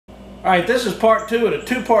Alright, this is part 2 of a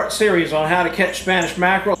 2-part series on how to catch Spanish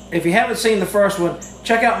mackerel. If you haven't seen the first one,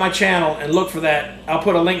 check out my channel and look for that. I'll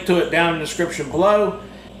put a link to it down in the description below.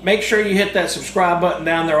 Make sure you hit that subscribe button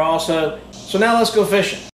down there also. So now let's go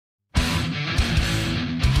fishing.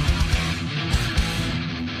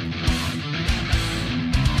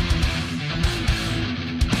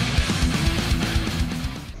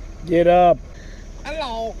 Get up.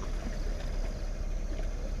 Hello.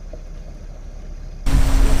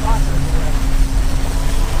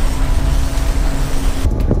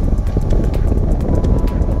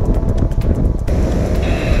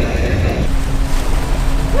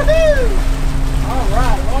 Woohoo! All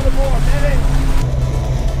right, on the board, baby.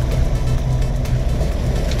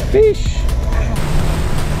 Fish.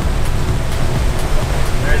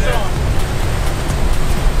 There's on.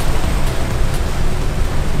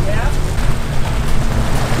 Yeah.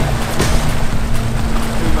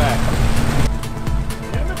 Too bad.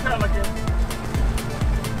 Yeah, the pelican.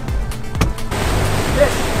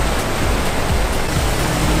 Fish.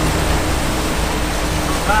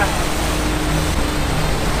 Bye.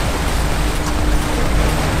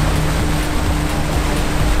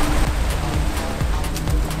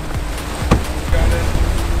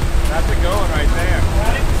 That's it going right there.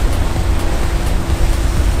 Right?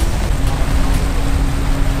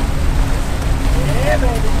 Yeah,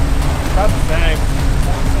 baby. About the same.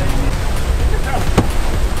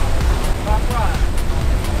 Top right.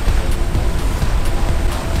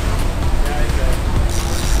 Yeah, he's there.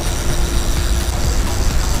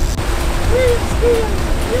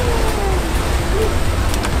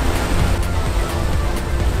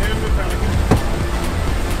 Hit him with pelican.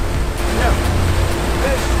 Yeah.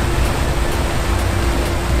 Fish.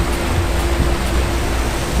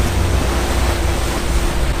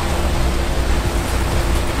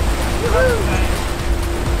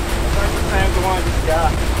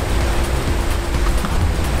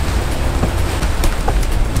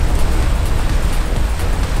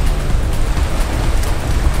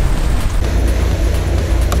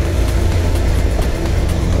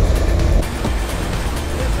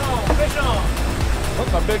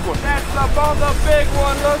 What's a big one? That's up on the big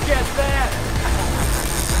one. Look at that.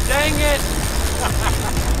 Dang it.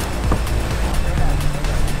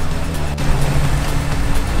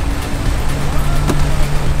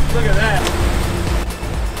 Look at that.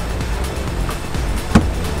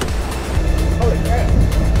 Holy crap.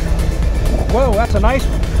 Whoa, that's a nice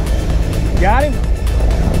one. Got him?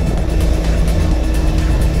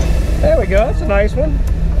 There we go, that's a nice one.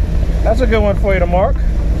 That's a good one for you to mark.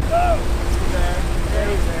 Whoa. He's there. Yeah,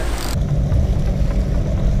 he's there.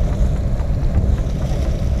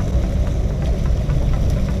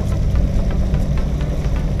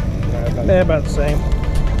 They're about the same.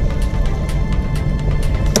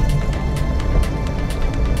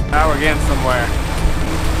 Now we're getting somewhere.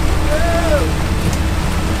 Woo!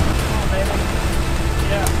 Come on, baby.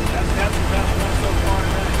 Yeah, that's the best one so far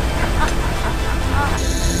tonight.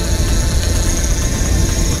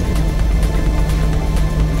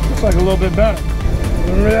 Looks like a little bit better.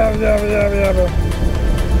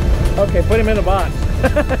 Okay, put him in the box.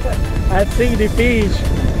 I see the fish.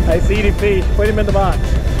 I see the fish. Put him in the box.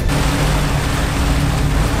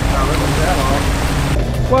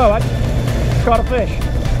 Whoa, I caught a fish.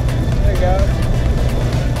 There you go.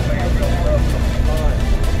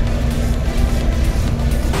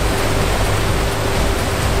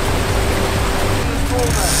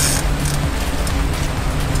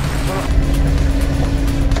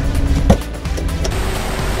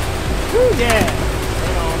 Yeah.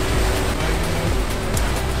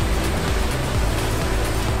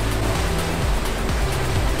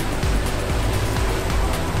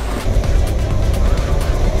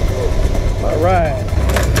 All right.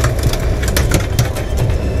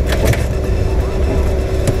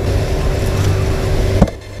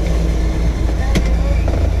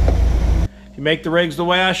 If you make the rigs the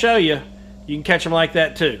way I show you, you can catch them like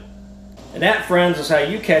that too. And that, friends, is how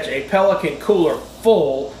you catch a pelican cooler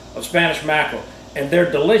full of Spanish mackerel. And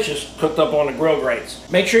they're delicious cooked up on the grill grates.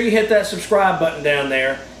 Make sure you hit that subscribe button down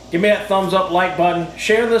there. Give me that thumbs up like button.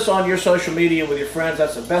 Share this on your social media with your friends.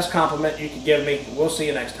 That's the best compliment you can give me. We'll see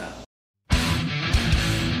you next time.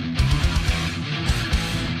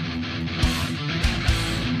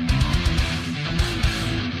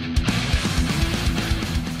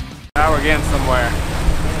 Now we're getting somewhere.